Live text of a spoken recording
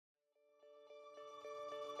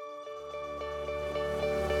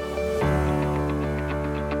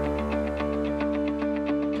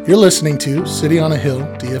You're listening to City on a Hill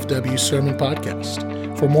DFW Sermon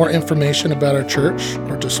Podcast. For more information about our church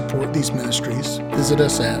or to support these ministries, visit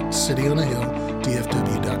us at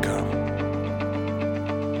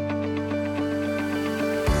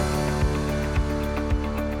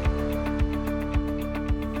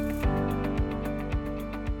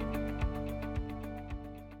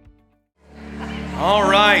All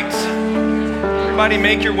right, everybody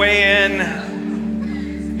make your way in.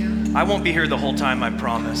 I won't be here the whole time, I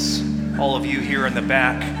promise. All of you here in the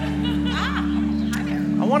back.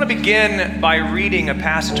 I want to begin by reading a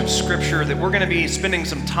passage of scripture that we're going to be spending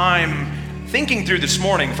some time thinking through this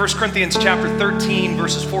morning. 1 Corinthians chapter 13,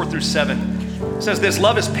 verses 4 through 7. It says this: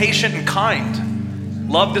 love is patient and kind.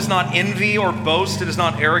 Love does not envy or boast. It is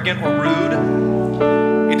not arrogant or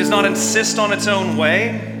rude. It does not insist on its own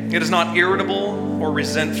way. It is not irritable or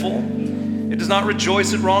resentful. It does not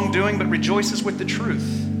rejoice at wrongdoing, but rejoices with the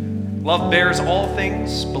truth. Love bears all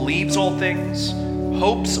things, believes all things,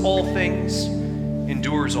 hopes all things,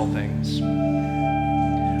 endures all things.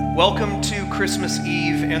 Welcome to Christmas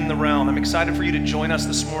Eve in the Realm. I'm excited for you to join us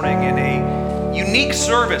this morning in a unique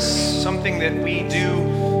service, something that we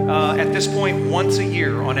do at this point once a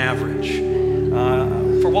year on average,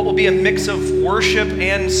 for what will be a mix of worship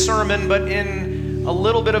and sermon, but in a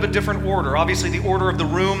little bit of a different order. Obviously, the order of the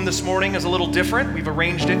room this morning is a little different. We've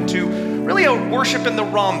arranged it into really a worship in the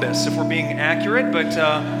rhombus, if we're being accurate, but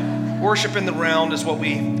worship in the round is what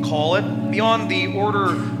we call it. Beyond the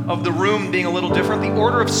order of the room being a little different, the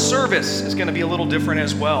order of service is going to be a little different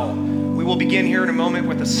as well. We will begin here in a moment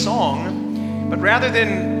with a song, but rather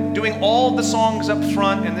than doing all the songs up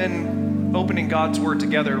front and then opening God's Word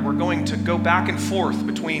together, we're going to go back and forth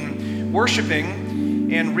between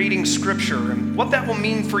worshiping and reading scripture. And what that will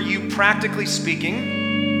mean for you, practically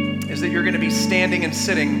speaking, is that you're going to be standing and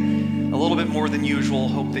sitting a little bit more than usual.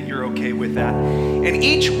 Hope that you're okay with that. And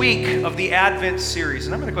each week of the Advent series,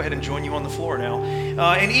 and I'm going to go ahead and join you on the floor now.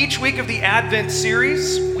 In each week of the Advent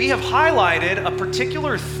series, we have highlighted a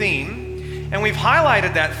particular theme, and we've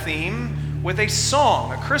highlighted that theme with a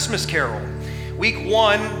song, a Christmas carol. Week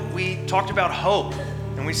 1, we talked about hope,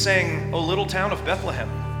 and we sang, "O Little Town of Bethlehem."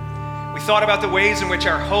 We thought about the ways in which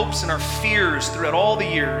our hopes and our fears throughout all the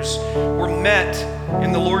years were met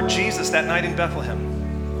in the Lord Jesus that night in Bethlehem.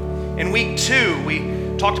 In week 2, we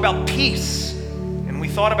talked about peace, and we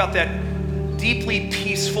thought about that deeply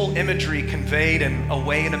peaceful imagery conveyed in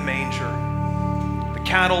 "Away in a Manger." The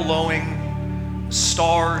cattle lowing, the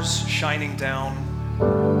stars shining down,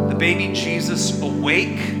 the baby Jesus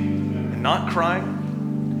awake and not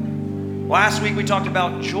crying. Last week we talked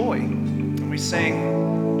about joy, and we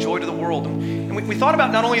sang "Joy to the World." And we thought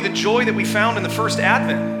about not only the joy that we found in the first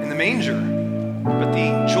Advent, in the manger, but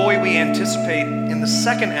the joy we anticipate in the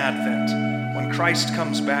second Advent when Christ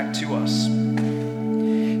comes back to us.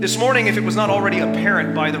 This morning, if it was not already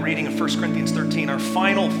apparent by the reading of 1 Corinthians 13, our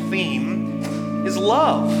final theme is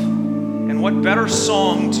love. And what better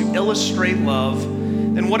song to illustrate love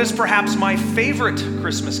than what is perhaps my favorite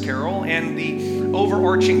Christmas carol and the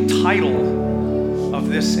overarching title of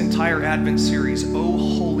this entire Advent series, "O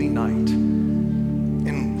Holy Night."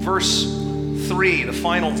 In verse 3, the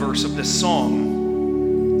final verse of this song,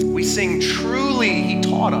 we sing, "Truly He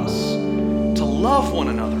taught us to love one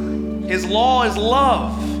another. His law is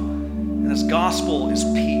love, and His gospel is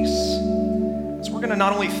peace." So we're going to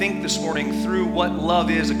not only think this morning through what love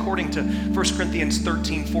is according to 1 Corinthians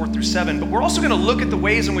 13, 4 through 7, but we're also going to look at the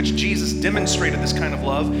ways in which Jesus demonstrated this kind of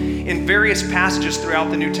love in various passages throughout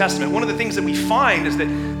the New Testament. One of the things that we find is that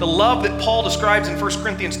the love that Paul describes in 1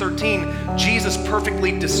 Corinthians 13, Jesus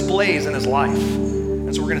perfectly displays in his life.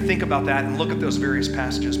 And so we're going to think about that and look at those various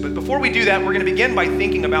passages. But before we do that, we're going to begin by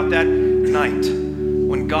thinking about that night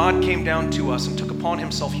when God came down to us and took upon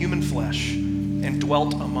himself human flesh and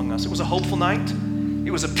dwelt among us. It was a hopeful night. It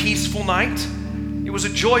was a peaceful night. It was a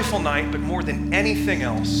joyful night, but more than anything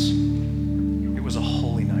else, it was a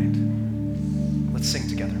holy night. Let's sing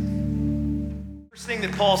together. First thing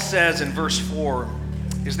that Paul says in verse 4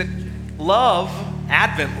 is that love,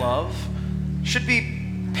 Advent love, should be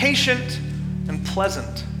patient and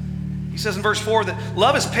pleasant. He says in verse 4 that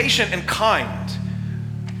love is patient and kind.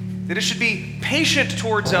 That it should be patient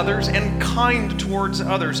towards others and kind towards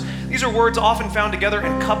others. These are words often found together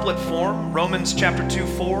in couplet form. Romans chapter 2,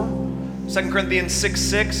 4. 2 Corinthians 6,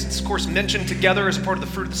 6. It's of course mentioned together as a part of the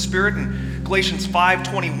fruit of the Spirit in Galatians 5,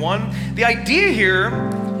 21. The idea here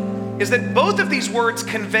is that both of these words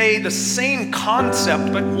convey the same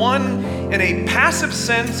concept, but one in a passive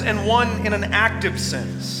sense and one in an active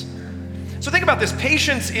sense. So think about this.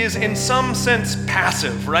 Patience is in some sense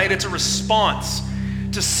passive, right? It's a response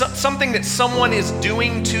to something that someone is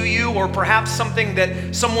doing to you, or perhaps something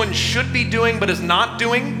that someone should be doing but is not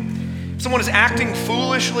doing. If someone is acting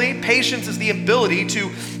foolishly, patience is the ability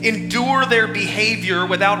to endure their behavior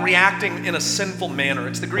without reacting in a sinful manner.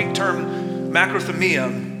 It's the Greek term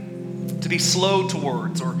macrothumia, to be slow to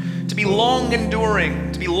words, or to be long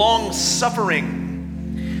enduring, to be long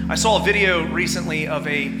suffering. I saw a video recently of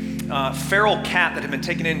a feral cat that had been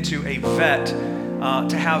taken into a vet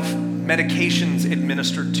to have medications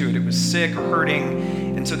administered to it. It was sick or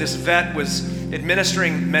hurting, and so this vet was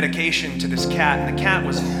administering medication to this cat, and the cat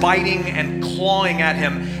was biting and clawing at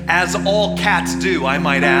him, as all cats do, I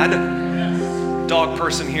might add. Dog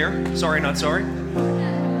person here. Sorry, not sorry.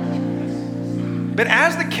 But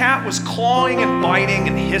as the cat was clawing and biting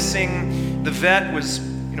and hissing, the vet was,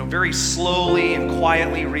 very slowly and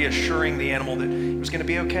quietly reassuring the animal that it was going to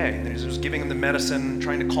be okay. And he was giving him the medicine,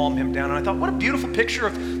 trying to calm him down. And I thought, what a beautiful picture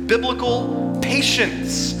of biblical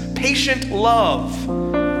patience, patient love,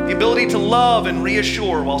 the ability to love and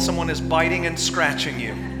reassure while someone is biting and scratching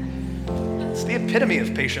you. It's the epitome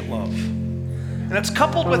of patient love. And it's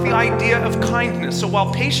coupled with the idea of kindness. So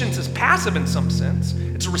while patience is passive in some sense,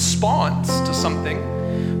 it's a response to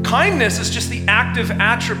something, kindness is just the active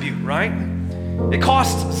attribute, right? It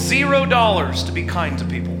costs $0 to be kind to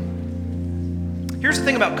people. Here's the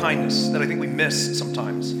thing about kindness that I think we miss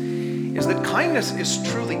sometimes, is that kindness is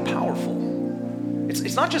truly powerful.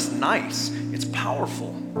 It's not just nice, it's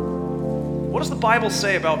powerful. What does the Bible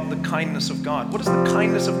say about the kindness of God? What does the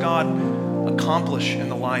kindness of God accomplish in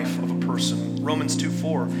the life of a person? Romans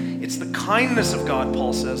 2:4. It's the kindness of God,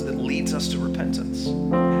 Paul says, that leads us to repentance.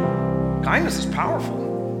 Kindness is powerful.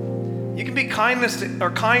 You can be kind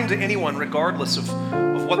to anyone regardless of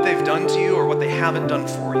what they've done to you or what they haven't done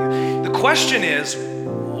for you. The question is,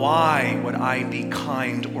 why would I be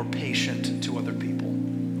kind or patient to other people?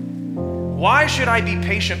 Why should I be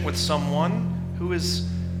patient with someone who is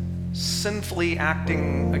sinfully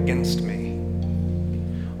acting against me?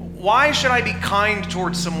 Why should I be kind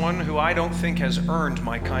towards someone who I don't think has earned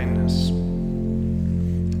my kindness?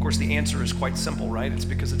 Of course, the answer is quite simple, right? It's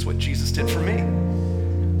because it's what Jesus did for me.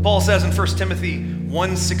 Paul says in 1 Timothy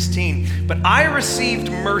 1:16, "But I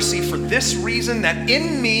received mercy for this reason, that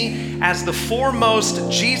in me, as the foremost,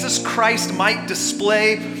 Jesus Christ might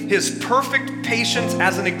display his perfect patience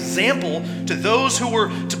as an example to those who were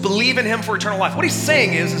to believe in him for eternal life." What he's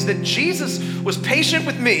saying is that Jesus was patient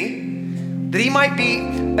with me, that he might be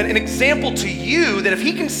an example to you, that if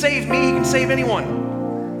he can save me, he can save anyone.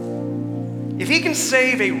 If he can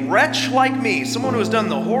save a wretch like me, someone who has done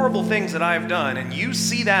the horrible things that I've done, and you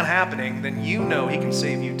see that happening, then you know he can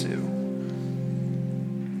save you too.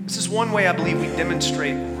 This is one way I believe we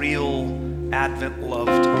demonstrate real Advent love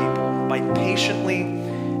to people, by patiently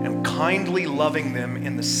and kindly loving them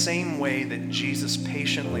in the same way that Jesus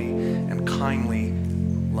patiently and kindly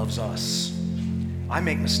loves us. I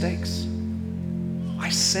make mistakes. I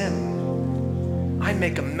sin. I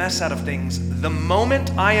make a mess out of things the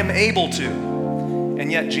moment I am able to. And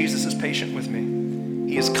yet Jesus is patient with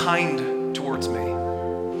me. He is kind towards me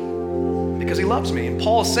because he loves me. And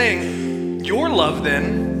Paul is saying, your love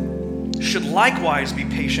then should likewise be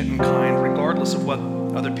patient and kind regardless of what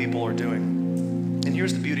other people are doing. And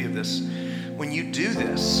here's the beauty of this. When you do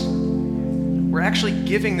this, we're actually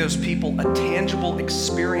giving those people a tangible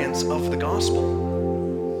experience of the gospel.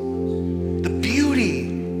 The beauty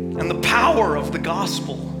and the power of the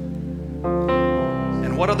gospel.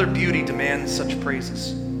 And what other beauty demands such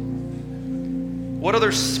praises? What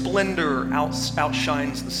other splendor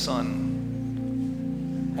outshines the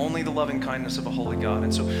sun? Only the loving kindness of a holy God.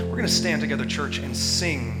 And so we're going to stand together, church, and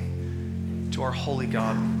sing to our holy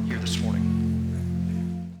God here this morning.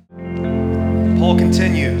 Paul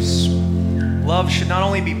continues, love should not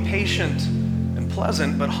only be patient and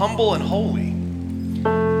pleasant, but humble and holy.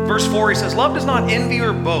 Verse 4, he says, love does not envy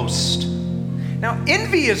or boast. Now,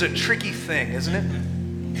 envy is a tricky thing, isn't it?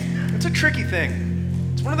 It's a tricky thing.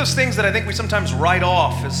 It's one of those things that I think we sometimes write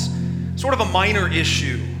off as sort of a minor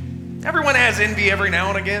issue. Everyone has envy every now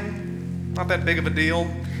and again. Not that big of a deal.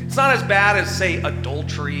 It's not as bad as, say,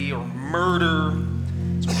 adultery or murder.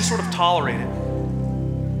 So we just sort of tolerate it.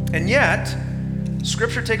 And yet,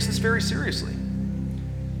 Scripture takes this very seriously.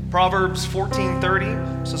 Proverbs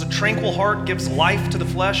 14:30 says, a tranquil heart gives life to the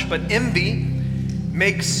flesh, but envy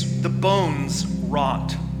makes the bones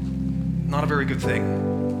rot. Not a very good thing.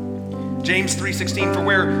 James 3:16, for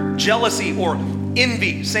where jealousy or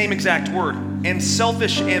envy, same exact word, and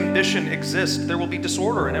selfish ambition exist, there will be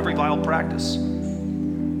disorder in every vile practice.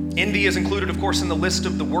 Envy is included, of course, in the list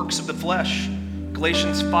of the works of the flesh.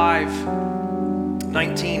 Galatians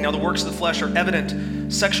 5:19, now the works of the flesh are evident,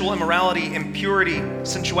 sexual immorality, impurity,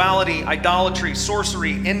 sensuality, idolatry,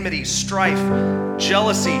 sorcery, enmity, strife,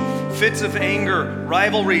 jealousy, fits of anger,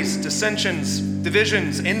 rivalries, dissensions,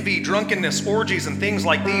 divisions, envy, drunkenness, orgies, and things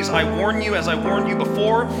like these. I warn you, as I warned you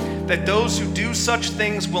before, that those who do such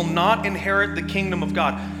things will not inherit the kingdom of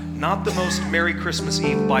God. Not the most Merry Christmas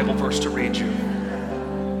Eve Bible verse to read you.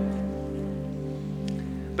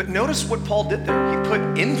 But notice what Paul did there. He put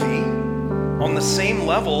envy on the same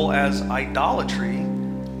level as idolatry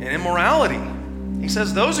and immorality. He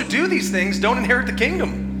says those who do these things don't inherit the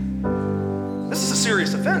kingdom. This is a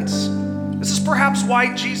serious offense. This is perhaps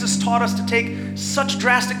why Jesus taught us to take such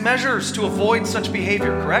drastic measures to avoid such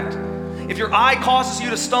behavior, correct? If your eye causes you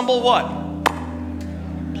to stumble, what?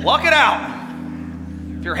 Pluck it out.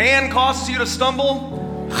 If your hand causes you to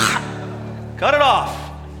stumble, cut it off.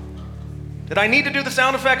 Did I need to do the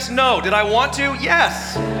sound effects? No. Did I want to?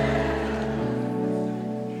 Yes.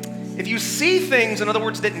 If you see things, in other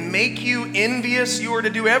words, that make you envious, you are to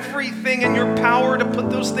do everything in your power to put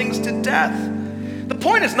those things to death. The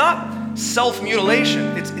point is not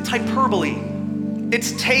self-mutilation. It's hyperbole.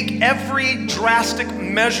 It's take every drastic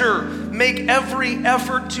measure, make every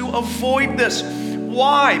effort to avoid this.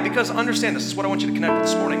 Why? Because understand, this is what I want you to connect with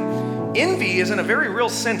this morning. Envy is in a very real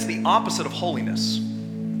sense the opposite of holiness.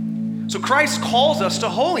 So Christ calls us to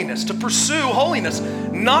holiness, to pursue holiness,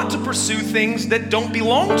 not to pursue things that don't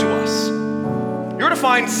belong to us. You're to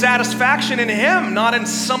find satisfaction in Him, not in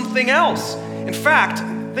something else. In fact,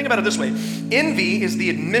 think about it this way. Envy is the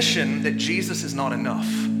admission that Jesus is not enough.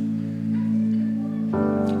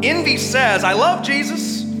 Envy says, I love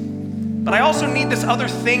Jesus, but I also need this other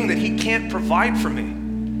thing that He can't provide for me.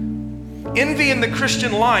 Envy in the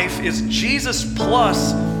Christian life is Jesus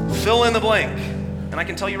plus fill in the blank. And I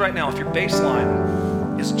can tell you right now, if your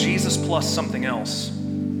baseline is Jesus plus something else,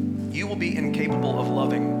 you will be incapable of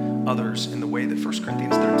loving others in the way that 1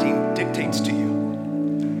 Corinthians 13 dictates to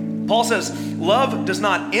you. Paul says, love does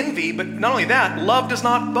not envy, but not only that, love does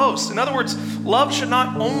not boast. In other words, love should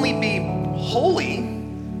not only be holy,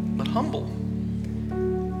 but humble.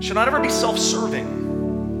 Should not ever be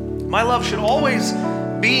self-serving. My love should always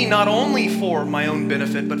be not only for my own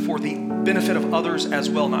benefit, but for the benefit of others as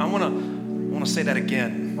well. Now, I want to say that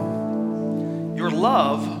again. Your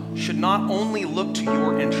love should not only look to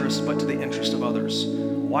your interest, but to the interest of others.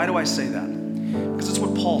 Why do I say that? Because it's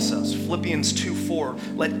what Paul says, Philippians 2:4.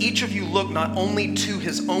 Let each of you look not only to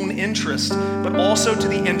his own interest, but also to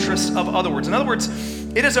the interest of others. In other words,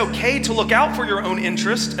 it is okay to look out for your own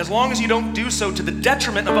interest as long as you don't do so to the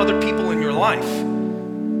detriment of other people in your life.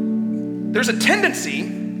 There's a tendency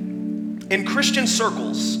in Christian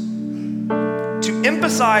circles to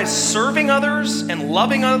emphasize serving others and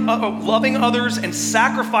loving others and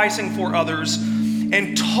sacrificing for others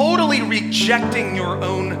and totally rejecting your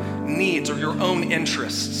own needs or your own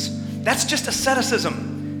interests. That's just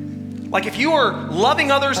asceticism. Like if you are loving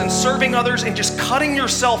others and serving others and just cutting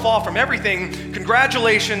yourself off from everything,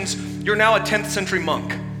 congratulations, you're now a 10th century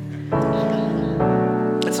monk.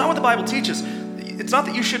 It's not what the Bible teaches. It's not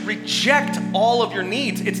that you should reject all of your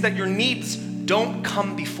needs. It's that your needs don't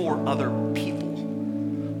come before other people.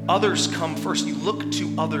 Others come first. You look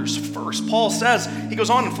to others first. Paul says, he goes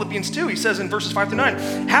on in Philippians 2, he says in verses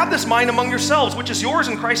 5-9, have this mind among yourselves, which is yours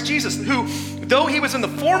in Christ Jesus, who, though he was in the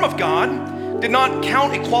form of God, did not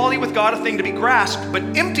count equality with God a thing to be grasped, but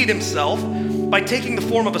emptied himself by taking the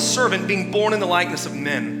form of a servant, being born in the likeness of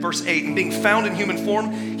men. Verse 8, and being found in human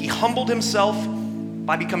form, he humbled himself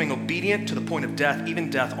by becoming obedient to the point of death, even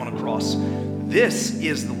death on a cross. This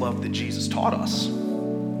is the love that Jesus taught us.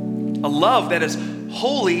 A love that is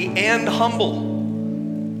holy and humble.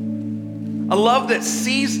 A love that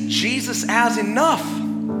sees Jesus as enough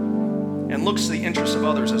and looks to the interests of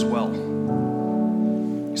others as well.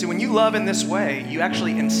 You see, when you love in this way, you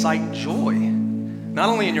actually incite joy. Not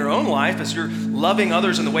only in your own life as you're loving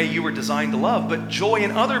others in the way you were designed to love, but joy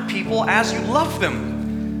in other people as you love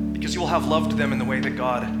them, because you will have loved them in the way that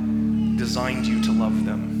God designed you to love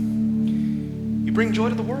them. You bring joy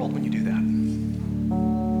to the world when you do that.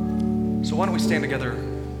 So why don't we stand together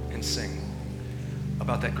and sing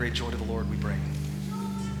about that great joy to the Lord we bring.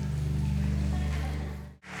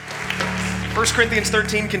 1 Corinthians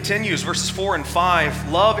 13 continues, verses 4 and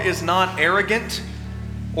 5. Love is not arrogant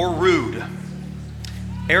or rude.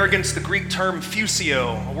 Arrogance, the Greek term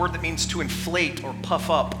phusio, a word that means to inflate or puff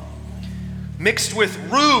up. Mixed with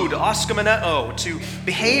rude, oskomeneo, to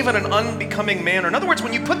behave in an unbecoming manner. In other words,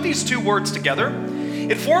 when you put these two words together,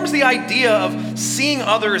 it forms the idea of seeing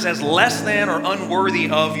others as less than or unworthy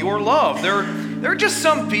of your love. There are just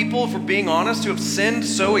some people, if we're being honest, who have sinned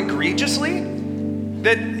so egregiously,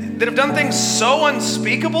 that have done things so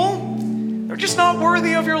unspeakable, They're just not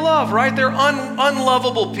worthy of your love, right? They're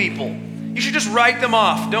unlovable people. You should just write them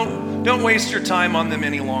off. Don't waste your time on them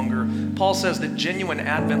any longer. Paul says that genuine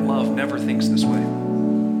Advent love never thinks this way.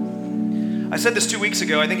 I said this 2 weeks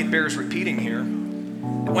ago. I think it bears repeating here.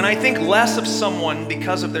 When I think less of someone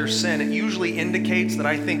because of their sin, it usually indicates that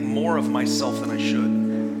I think more of myself than I should.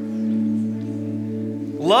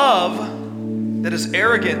 Love that is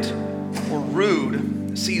arrogant or rude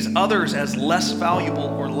sees others as less valuable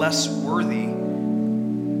or less worthy.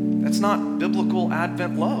 That's not biblical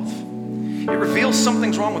Advent love. It reveals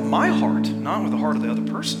something's wrong with my heart, not with the heart of the other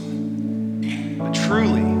person. But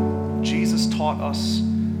truly, Jesus taught us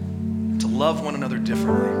to love one another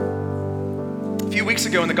differently. A few weeks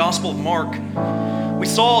ago in the Gospel of Mark, we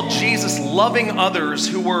saw Jesus loving others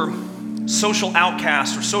who were social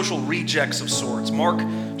outcasts or social rejects of sorts. Mark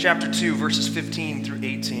chapter 2, verses 15 through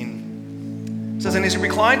 18. It says, "And as he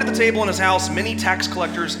reclined at the table in his house, many tax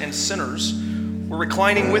collectors and sinners were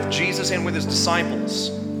reclining with Jesus and with his disciples,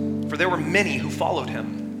 for there were many who followed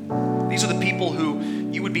him." These are the people who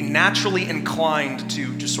you would be naturally inclined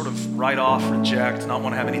to just sort of write off, reject, not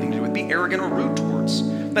want to have anything to do with, be arrogant or rude towards.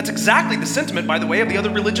 That's exactly the sentiment, by the way, of the other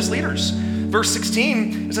religious leaders. Verse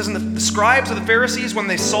 16, it says, "And the scribes of the Pharisees, when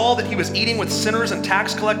they saw that he was eating with sinners and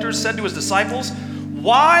tax collectors, said to his disciples,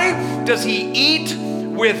 'Why does he eat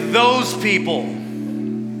with those people?'"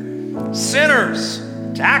 Sinners,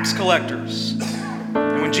 tax collectors.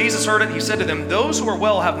 "And when Jesus heard it, he said to them, 'Those who are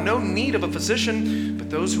well have no need of a physician, but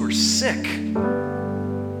those who are sick.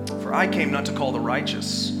 For I came not to call the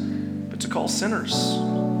righteous, but to call sinners.'"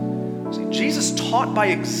 See, Jesus taught by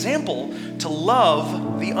example to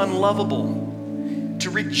love the unlovable, to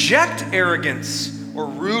reject arrogance or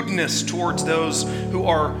rudeness towards those who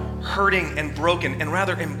are hurting and broken, and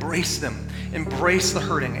rather embrace them, embrace the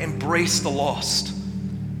hurting, embrace the lost.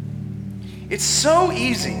 It's so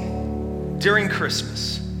easy during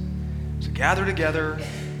Christmas to gather together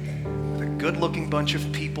with a good-looking bunch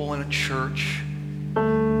of people in a church,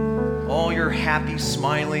 all your happy,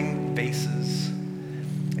 smiling faces,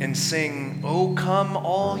 and sing, "O come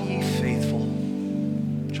all ye faithful,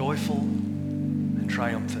 joyful and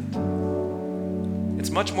triumphant." It's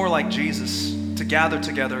much more like Jesus to gather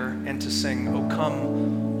together and to sing, "O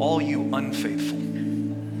come all you unfaithful,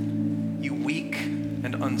 you weak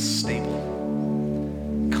and unstable.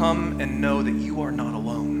 Come and know that you are not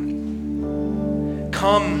alone.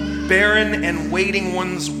 Come, barren and waiting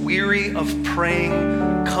ones, weary of praying,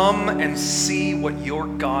 come and see what your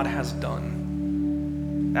God has done."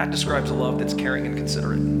 That describes a love that's caring and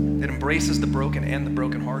considerate, that embraces the broken and the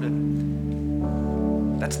brokenhearted.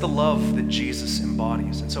 That's the love that Jesus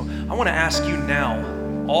embodies. And so I want to ask you now,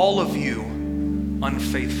 all of you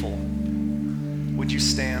unfaithful, would you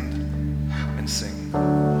stand and sing?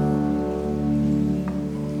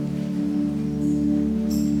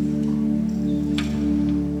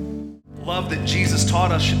 Love that Jesus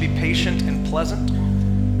taught us should be patient and pleasant.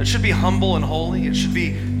 It should be humble and holy. It should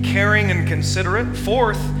be caring and considerate.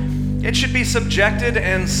 Fourth, it should be subjected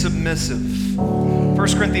and submissive.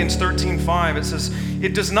 1 Corinthians 13:5, it says,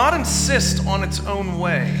 "It does not insist on its own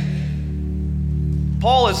way."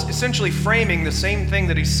 Paul is essentially framing the same thing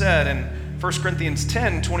that he said in 1 Corinthians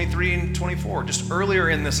 10:23 and 24, just earlier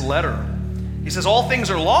in this letter. He says, "All things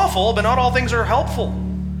are lawful, but not all things are helpful.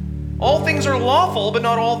 All things are lawful, but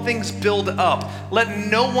not all things build up. Let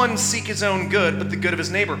no one seek his own good, but the good of his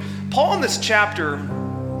neighbor." Paul in this chapter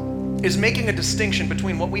is making a distinction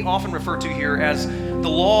between what we often refer to here as the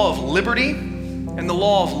law of liberty and the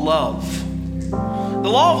law of love. The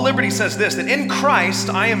law of liberty says this, that in Christ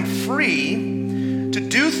I am free to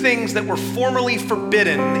do things that were formerly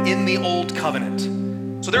forbidden in the old covenant.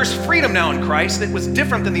 So there's freedom now in Christ that was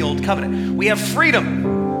different than the old covenant. We have freedom,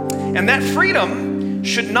 and that freedom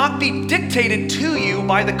should not be dictated to you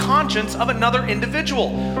by the conscience of another individual.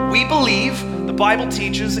 We believe, the Bible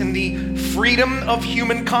teaches, in the freedom of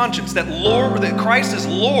human conscience, that Christ is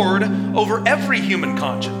Lord over every human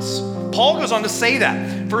conscience. Paul goes on to say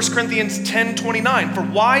that, 1 Corinthians 10:29, "For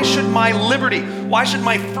why should my liberty, why should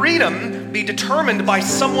my freedom be determined by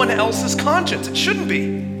someone else's conscience?" It shouldn't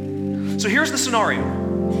be. So here's the scenario.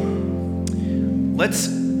 Let's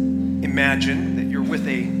imagine that you're with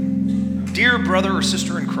a dear brother or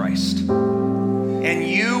sister in Christ, and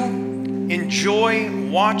you enjoy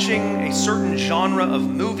watching a certain genre of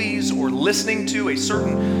movies or listening to a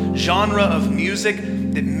certain genre of music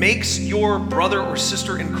that makes your brother or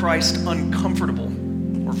sister in Christ uncomfortable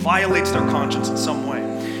or violates their conscience in some way.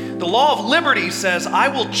 The law of liberty says, I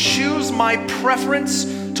will choose my preference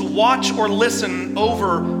to watch or listen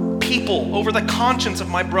over people, over the conscience of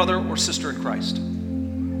my brother or sister in Christ.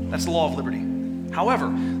 That's the law of liberty. However,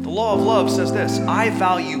 the law of love says this: I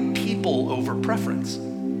value people over preference.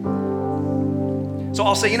 So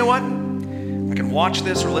I'll say, you know what? I can watch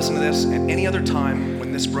this or listen to this at any other time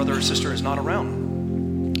when this brother or sister is not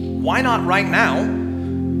around. Why not right now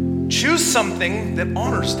choose something that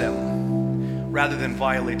honors them rather than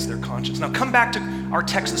violates their conscience? Now come back to our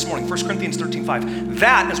text this morning, 1 Corinthians 13:5.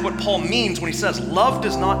 That is what Paul means when he says love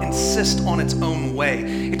does not insist on its own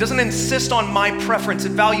way. It doesn't insist on my preference.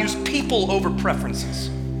 It values people over preferences.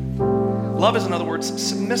 Love is, in other words,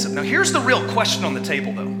 submissive. Now here's the real question on the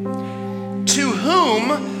table though. To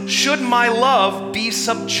whom should my love be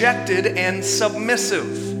subjected and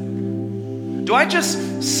submissive? Do I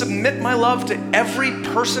just submit my love to every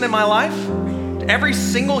person in my life? To every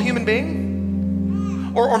single human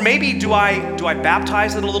being? Or maybe do I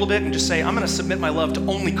baptize it a little bit and just say, I'm gonna submit my love to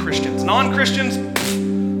only Christians. Non-Christians,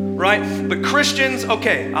 right? But Christians,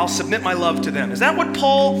 okay, I'll submit my love to them. Is that what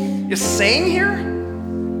Paul is saying here?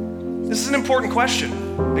 This is an important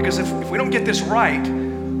question, because if we don't get this right,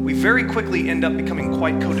 we very quickly end up becoming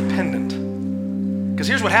quite codependent. Because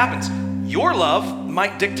here's what happens. Your love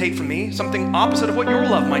might dictate from me something opposite of what your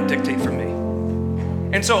love might dictate from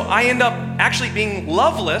me. And so I end up actually being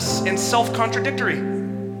loveless and self-contradictory.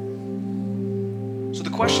 So the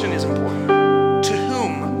question is important. To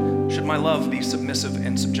whom should my love be submissive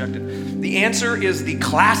and subjected? The answer is the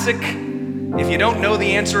classic, if you don't know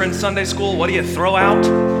the answer in Sunday school, what do you throw out?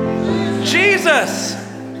 Jesus!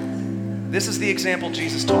 This is the example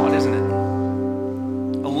Jesus taught, isn't it?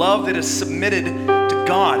 A love that is submitted to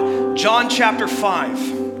God. John chapter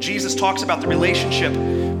 5, Jesus talks about the relationship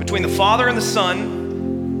between the Father and the Son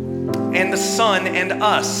and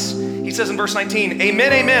us. He says in verse 19,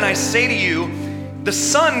 Amen, amen, I say to you, the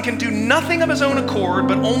Son can do nothing of his own accord,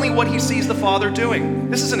 but only what he sees the Father doing.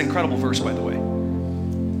 This is an incredible verse, by the way.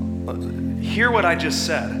 Hear what I just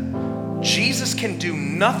said. Jesus can do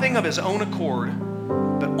nothing of his own accord,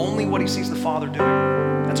 but only what he sees the Father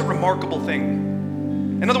doing. That's a remarkable thing.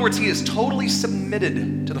 In other words, he is totally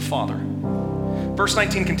submitted to the Father. Verse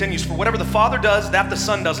 19 continues, for whatever the Father does, that the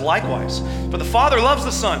Son does likewise. For the Father loves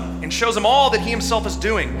the Son and shows him all that he himself is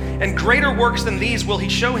doing, and greater works than these will he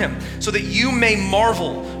show him, so that you may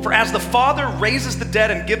marvel. For as the Father raises the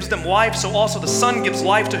dead and gives them life, so also the Son gives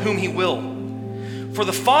life to whom he will. For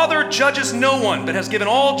the Father judges no one, but has given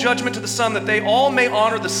all judgment to the Son, that they all may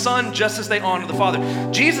honor the Son just as they honor the Father.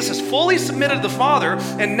 Jesus is fully submitted to the Father,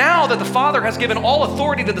 and now that the Father has given all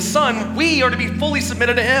authority to the Son, we are to be fully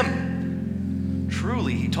submitted to him.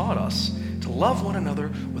 Truly, he taught us to love one another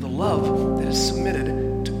with a love that is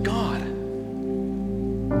submitted to God.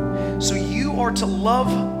 So you are to love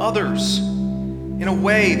others in a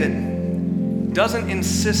way that doesn't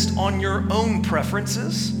insist on your own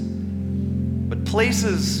preferences, but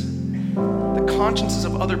places the consciences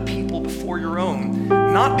of other people before your own,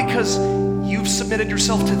 not because you've submitted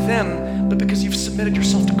yourself to them, but because you've submitted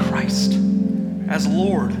yourself to Christ as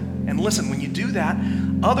Lord. And listen, when you do that,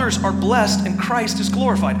 others are blessed and Christ is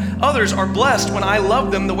glorified. Others are blessed when I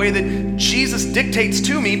love them the way that Jesus dictates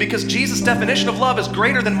to me, because Jesus' definition of love is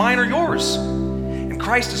greater than mine or yours. And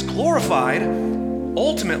Christ is glorified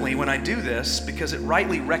ultimately when I do this, because it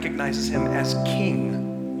rightly recognizes him as King.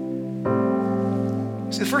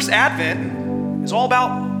 See, the first Advent is all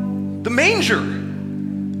about the manger.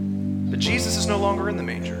 But Jesus is no longer in the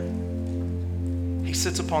manger. He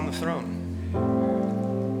sits upon the throne.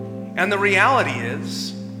 And the reality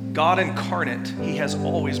is, God incarnate, he has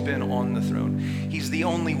always been on the throne. He's the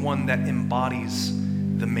only one that embodies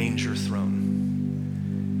the manger throne.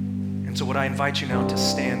 And so would I invite you now to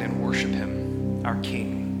stand and worship him, our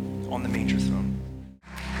King, on the manger throne.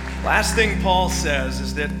 Last thing Paul says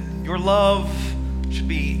is that your love should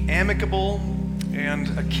be amicable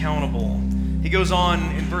and accountable. He goes on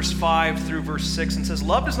in verse 5 through verse 6 and says,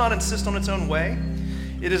 love does not insist on its own way.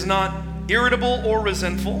 It is not irritable or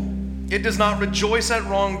resentful. It does not rejoice at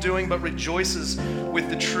wrongdoing, but rejoices with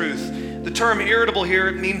the truth. The term irritable here,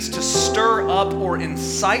 it means to stir up or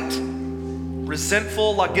incite.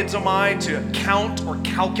 Resentful, lagizomai, to count or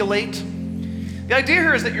calculate. The idea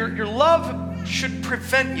here is that your love should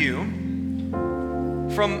prevent you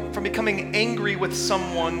from becoming angry with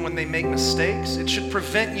someone when they make mistakes. It should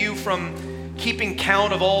prevent you from keeping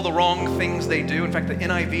count of all the wrong things they do. In fact, the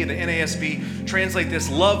NIV and the NASB translate this,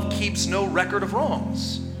 love keeps no record of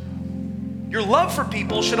wrongs. Your love for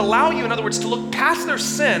people should allow you, in other words, to look past their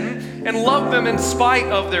sin and love them in spite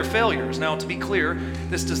of their failures. Now, to be clear,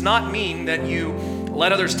 this does not mean that you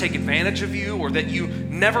let others take advantage of you or that you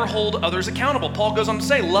never hold others accountable. Paul goes on to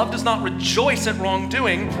say, love does not rejoice at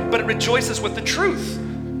wrongdoing, but it rejoices with the truth.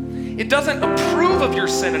 It doesn't approve of your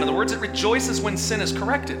sin. In other words, it rejoices when sin is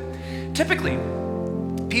corrected. Typically,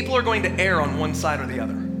 people are going to err on one side or the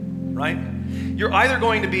other, right? You're either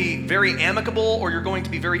going to be very amicable or you're going to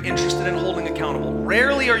be very interested in holding accountable.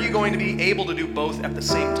 Rarely are you going to be able to do both at the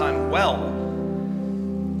same time well.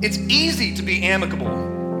 It's easy to be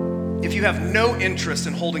amicable if you have no interest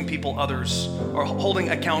in holding holding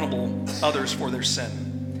accountable others for their sin.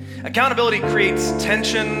 Accountability creates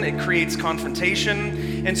tension, it creates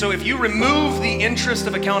confrontation, and so if you remove the interest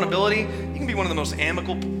of accountability, you can be one of the most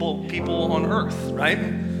amicable people on earth, right?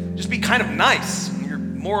 Just be kind of nice, and you're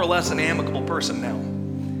more or less an amicable person now.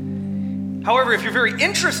 However, if you're very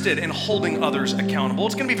interested in holding others accountable,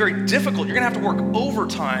 it's going to be very difficult. You're going to have to work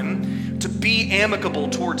overtime to be amicable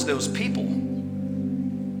towards those people.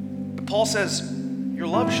 But Paul says your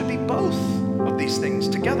love should be both of these things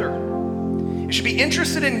together. It should be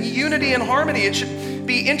interested in unity and harmony. It should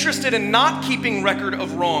be interested in not keeping record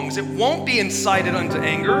of wrongs. It won't be incited unto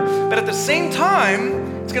anger, but at the same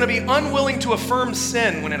time, it's going to be unwilling to affirm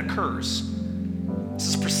sin when it occurs. This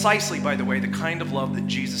is precisely, by the way, the kind of love that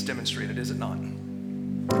Jesus demonstrated, is it not?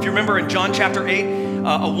 If you remember in John chapter 8,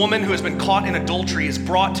 a woman who has been caught in adultery is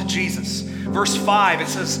brought to Jesus. Verse 5, it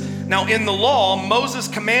says, "Now in the law, Moses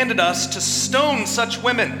commanded us to stone such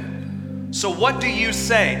women. So what do you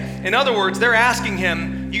say?" In other words, they're asking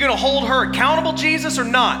him, you going to hold her accountable, Jesus, or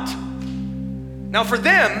not? Now for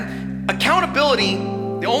them, accountability,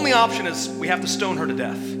 the only option is we have to stone her to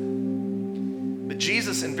death. But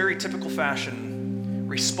Jesus, in very typical fashion,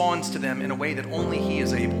 responds to them in a way that only he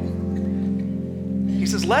is able. He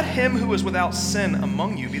says, "Let him who is without sin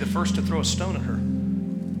among you be the first to throw a stone at her."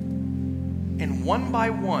 And one by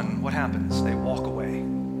one, what happens? They walk away.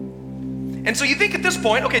 And so you think at this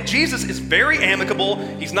point, okay, Jesus is very amicable.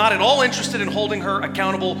 He's not at all interested in holding her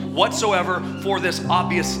accountable whatsoever for this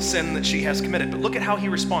obvious sin that she has committed. But look at how he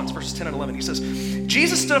responds, verses 10 and 11. He says,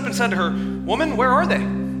 Jesus stood up and said to her, "Woman, where are they?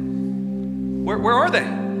 Where are they?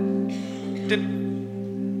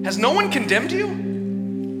 Has no one condemned you?"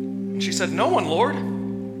 And she said, "No one, Lord."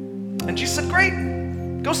 And Jesus said, "Great,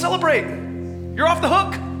 go celebrate. You're off the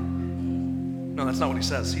hook." No, that's not what he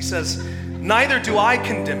says. He says, "Neither do I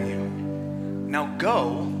condemn you. Now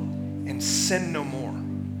go and sin no more."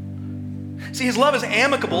 See, his love is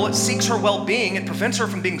amicable. It seeks her well-being. It prevents her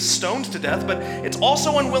from being stoned to death, but it's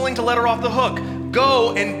also unwilling to let her off the hook.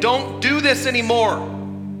 Go and don't do this anymore.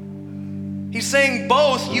 He's saying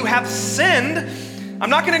both, you have sinned. I'm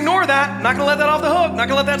not going to ignore that. I'm not going to let that off the hook. I'm not going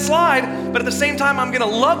to let that slide. But at the same time, I'm going to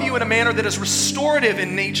love you in a manner that is restorative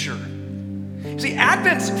in nature. See,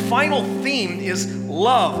 Advent's final theme is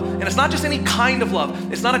love. And it's not just any kind of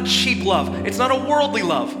love. It's not a cheap love. It's not a worldly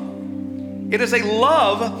love. It is a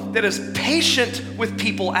love that is patient with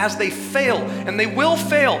people as they fail. And they will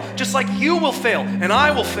fail, just like you will fail and I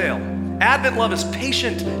will fail. Advent love is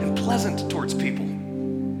patient and pleasant towards people.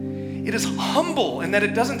 It is humble in that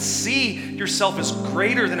it doesn't see yourself as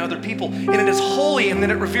greater than other people. And it is holy in that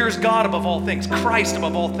it reveres God above all things, Christ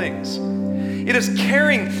above all things. It is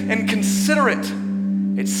caring and considerate.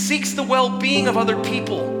 It seeks the well-being of other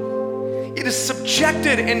people. It is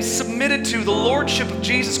subjected and submitted to the lordship of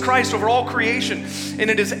Jesus Christ over all creation. And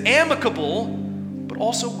it is amicable, but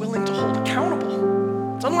also willing to hold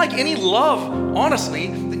accountable. It's unlike any love, honestly,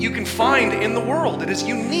 that you can find in the world. It is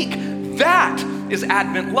unique. That is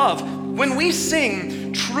Advent love. When we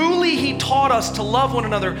sing, "Truly he taught us to love one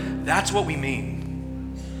another," that's what we mean.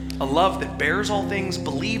 A love that bears all things,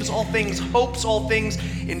 believes all things, hopes all things,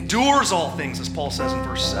 endures all things, as Paul says in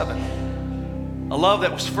verse 7. A love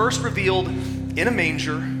that was first revealed in a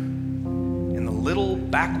manger in the little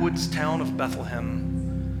backwoods town of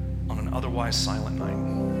Bethlehem on an otherwise silent night.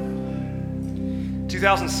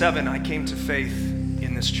 2007, I came to faith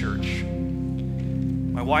in this church.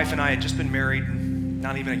 My wife and I had just been married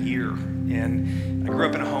not even a year, and I grew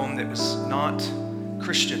up in a home that was not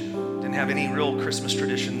Christian. Didn't have any real Christmas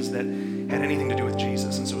traditions that had anything to do with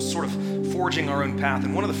Jesus. And so it was sort of forging our own path.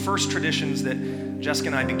 And one of the first traditions that Jessica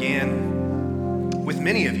and I began with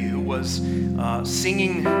many of you was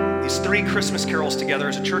singing these 3 Christmas carols together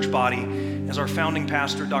as a church body, as our founding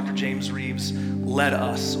pastor, Dr. James Reeves, led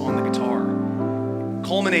us on the guitar,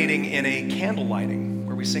 culminating in a candle lighting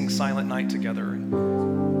where we sing Silent Night together and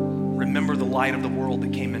remember the light of the world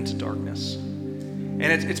that came into darkness.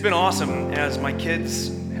 And it's been awesome as my kids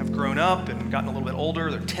have grown up and gotten a little bit older.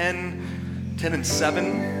 They're 10 and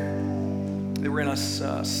 7. They were in a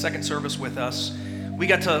second service with us. We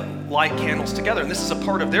got to light candles together. And this is a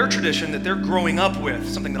part of their tradition that they're growing up with,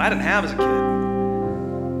 something that I didn't have as a kid.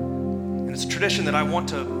 And it's a tradition that I want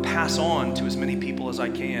to pass on to as many people as I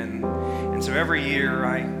can. And so every year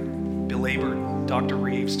I belabor Dr.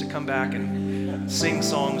 Reeves to come back and sing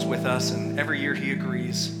songs with us. And every year he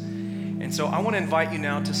agrees. And so I want to invite you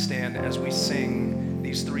now to stand as we sing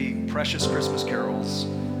these three precious Christmas carols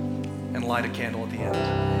and light a candle at the end.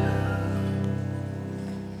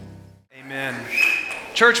 Amen.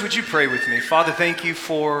 Church, would you pray with me? Father, thank you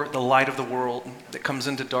for the light of the world that comes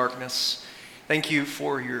into darkness. Thank you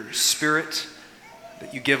for your Spirit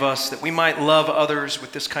that you give us, that we might love others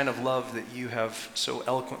with this kind of love that you have so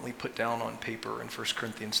eloquently put down on paper in 1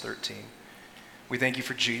 Corinthians 13. We thank you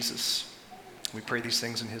for Jesus. We pray these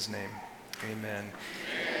things in his name. Amen.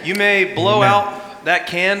 You may blow out that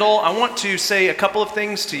candle. I want to say a couple of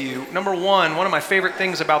things to you. Number one of my favorite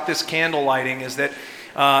things about this candle lighting is that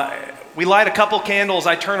we light a couple candles,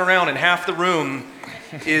 I turn around and half the room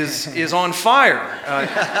is on fire.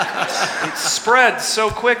 It spreads so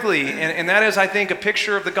quickly, and that is, I think, a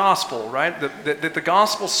picture of the gospel, right? That the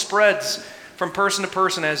gospel spreads from person to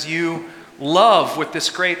person as you love with this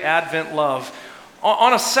great Advent love.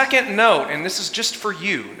 On a second note, and this is just for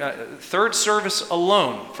you, third service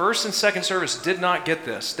alone, first and second service did not get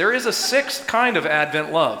this. There is a sixth kind of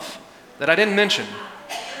Advent love that I didn't mention.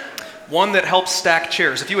 One that helps stack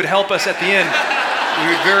chairs. If you would help us at the end,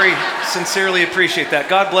 we would very sincerely appreciate that.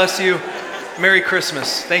 God bless you. Merry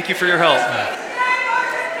Christmas. Thank you for your help.